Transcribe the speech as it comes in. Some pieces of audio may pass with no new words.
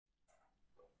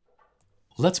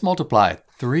Let's multiply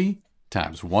 3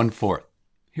 times 1/4.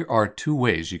 Here are two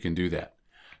ways you can do that.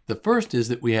 The first is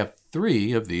that we have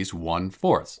 3 of these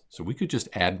 1/4. So we could just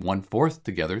add 1/4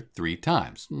 together 3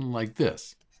 times, like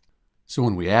this. So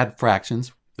when we add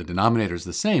fractions, the denominator is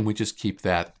the same. We just keep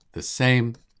that the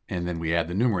same, and then we add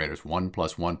the numerators. 1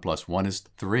 plus 1 plus 1 is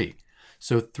 3.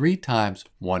 So 3 times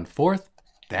 1/4,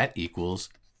 that equals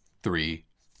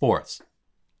 3/4.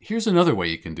 Here's another way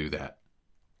you can do that.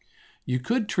 You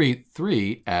could treat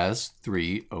 3 as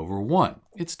 3 over 1.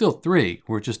 It's still 3.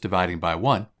 We're just dividing by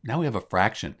 1. Now we have a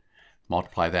fraction.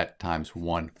 Multiply that times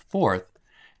 1/4.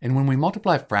 And when we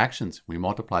multiply fractions, we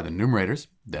multiply the numerators,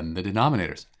 then the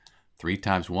denominators. 3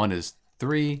 times 1 is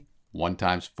 3. 1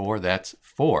 times 4, that's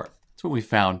 4. That's what we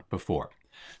found before.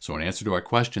 So in answer to our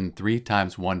question, 3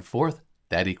 times 1/4,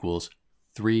 that equals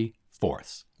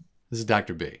 3/4. This is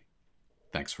Dr. B.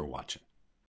 Thanks for watching.